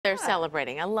They're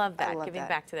celebrating. I love that, love giving that.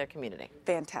 back to their community.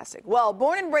 Fantastic. Well,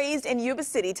 born and raised in Yuba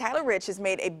City, Tyler Rich has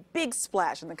made a big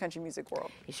splash in the country music world.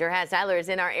 He sure has. Tyler is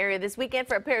in our area this weekend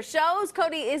for a pair of shows.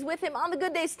 Cody is with him on the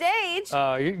Good Day stage.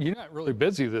 You're not really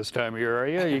busy this time of year, are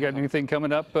you? You got anything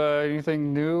coming up,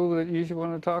 anything new that you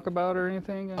want to talk about or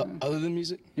anything? Other than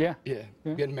music? Yeah. Yeah.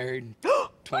 Getting married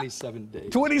 27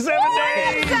 days. 27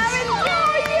 days! 27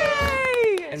 days!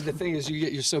 And the thing is,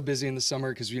 you're so busy in the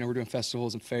summer because, we're doing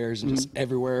festivals and fairs and just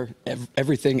everywhere,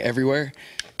 everything everywhere.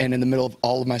 And in the middle of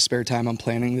all of my spare time, I'm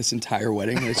planning this entire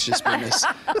wedding. It's just been this,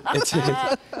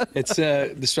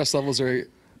 the stress levels are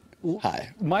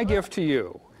high. My gift to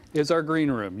you is our green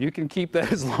room. You can keep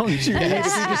that as long as you need. If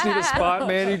you just need a spot,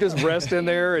 man, you just rest in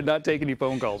there and not take any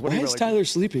phone calls. Why is Tyler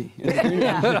sleeping in the green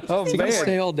room? Oh, Is he gonna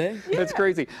stay all day? That's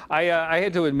crazy. I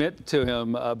had to admit to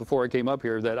him before I came up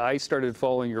here that I started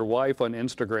following your wife on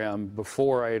Instagram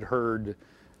before I had heard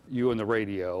you on the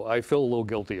radio. I feel a little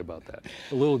guilty about that.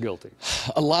 A little guilty.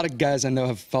 A lot of guys I know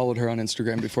have followed her on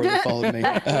Instagram before they followed me.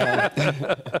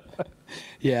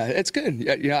 Yeah, it's good.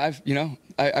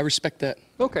 I respect that.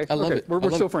 Okay. I love it.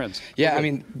 We're still friends. Yeah, I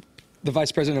mean, the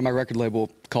vice president of my record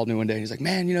label called me one day and he's like,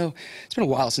 man, it's been a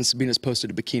while since Sabina's posted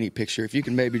a bikini picture. If you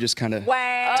can maybe just kind of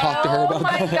talk to her about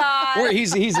that. God.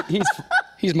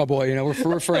 He's my boy,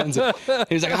 we're friends. And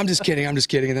he's like, I'm just kidding. And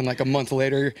then like a month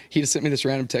later, he just sent me this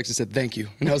random text and said, thank you.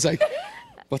 And I was like,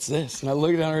 what's this? And I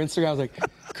looked on her Instagram, I was like,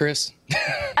 Chris.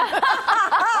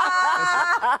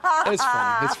 It's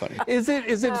funny. It's funny.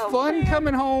 Is it fun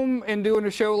coming home and doing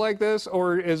a show like this,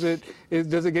 or does it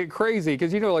get crazy?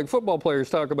 Because like football players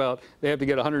talk about they have to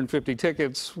get 150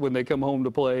 tickets when they come home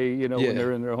to play, when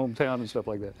they're in their hometown and stuff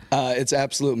like that. It's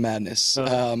absolute madness.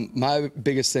 My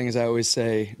biggest thing is I always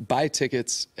say, buy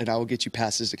tickets and I will get you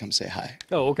passes to come say hi.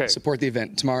 Oh, okay. Support the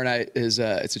event. Tomorrow night is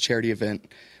it's a charity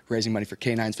event, raising money for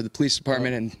canines for the police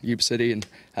department in Yuba City, and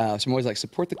so I'm always like,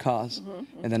 support the cause,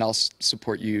 and then I'll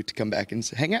support you to come back and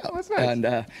hang out. Oh, that's nice.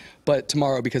 And but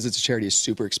tomorrow, because it's a charity, is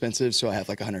super expensive, so I have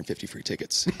like 150 free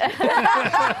tickets. It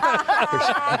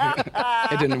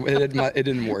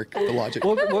didn't work. The logic.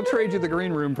 We'll trade you the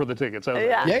green room for the tickets.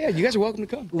 Yeah. You guys are welcome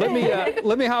to come. Let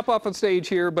me hop off on stage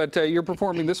here, but you're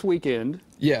performing this weekend.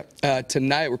 Yeah.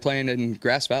 Tonight we're playing in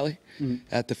Grass Valley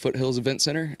at the Foothills Event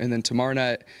Center, and then tomorrow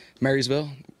night, Marysville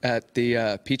at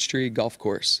the Peachtree Golf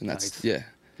Course, and that's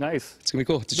Nice. It's gonna be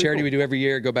cool. It's a charity we do every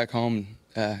year. Go back home,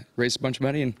 raise a bunch of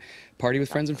money, and party with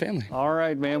friends and family. All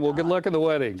right, man. Well, good luck in the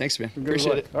wedding. Thanks, man. Good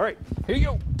Appreciate luck. it. All right, here you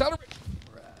go. Tyler.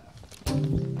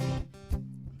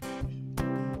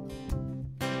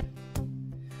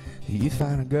 You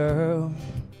find a girl,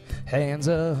 hands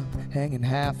up, hanging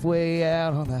halfway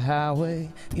out on the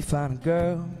highway. You find a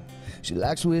girl, she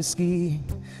likes whiskey,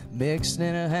 mixed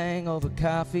in a hangover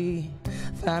coffee.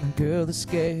 Find a girl that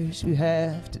scares you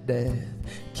half to death,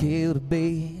 killed a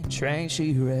bee, train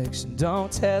she wrecks. And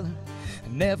don't tell her I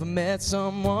never met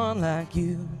someone like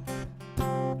you,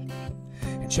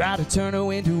 and try to turn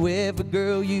her into every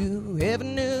girl you ever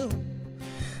knew.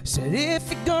 Said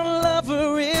if you're gonna love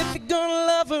her, if you're gonna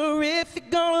love her, if you're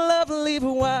gonna love her, leave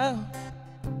her wild.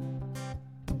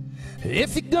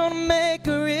 If you're gonna make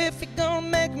her, if you're gonna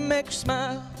make her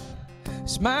smile,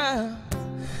 smile.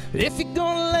 If you're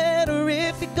gonna let her,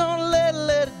 if you're gonna let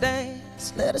her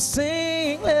dance, let her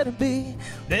sing, let her be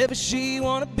whatever she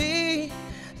wanna be,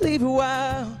 leave her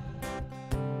wild.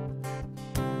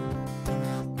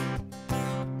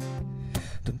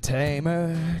 Don't tame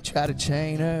her, try to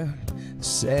chain her. The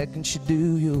second you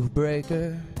do, you'll break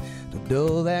her. Don't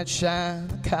dull that shine,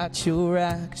 caught your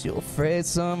eye, 'cause you're afraid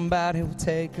somebody will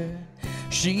take her.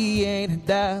 She ain't a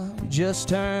doubt, you just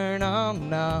turn on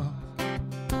now.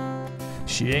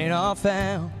 She ain't all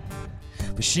found,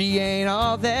 but she ain't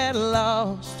all that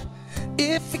lost.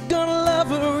 If you're gonna love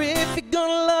her, if you're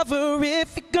gonna love her,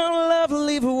 if you're gonna love her,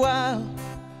 leave her wild.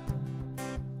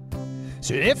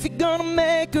 So if you're gonna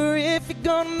make her, if you're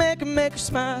gonna make her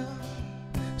smile,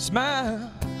 smile.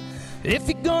 If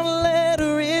you're gonna let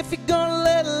her, if you're gonna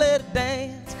let her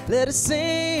dance, let her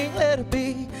sing, let her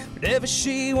be whatever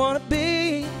she wanna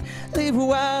be, leave her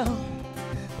wild.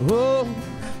 Oh,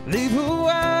 leave her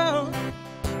wild.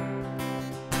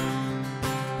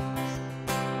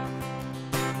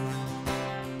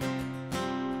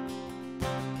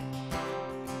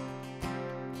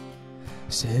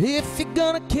 Said if you're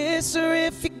gonna kiss her,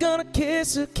 if you're gonna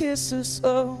kiss her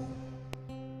slow.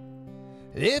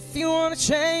 If you wanna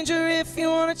change her, if you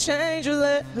wanna change her,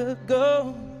 let her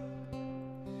go.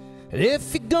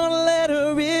 If you're gonna let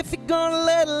her, if you're gonna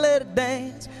let her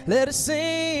dance, let her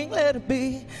sing, let her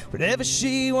be whatever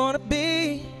she wanna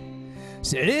be.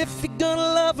 Said if you're gonna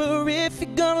love her, if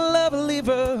you're gonna love her, leave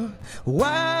her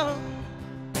wild.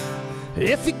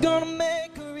 If you're gonna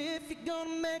make her, if you're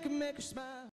gonna make her smile.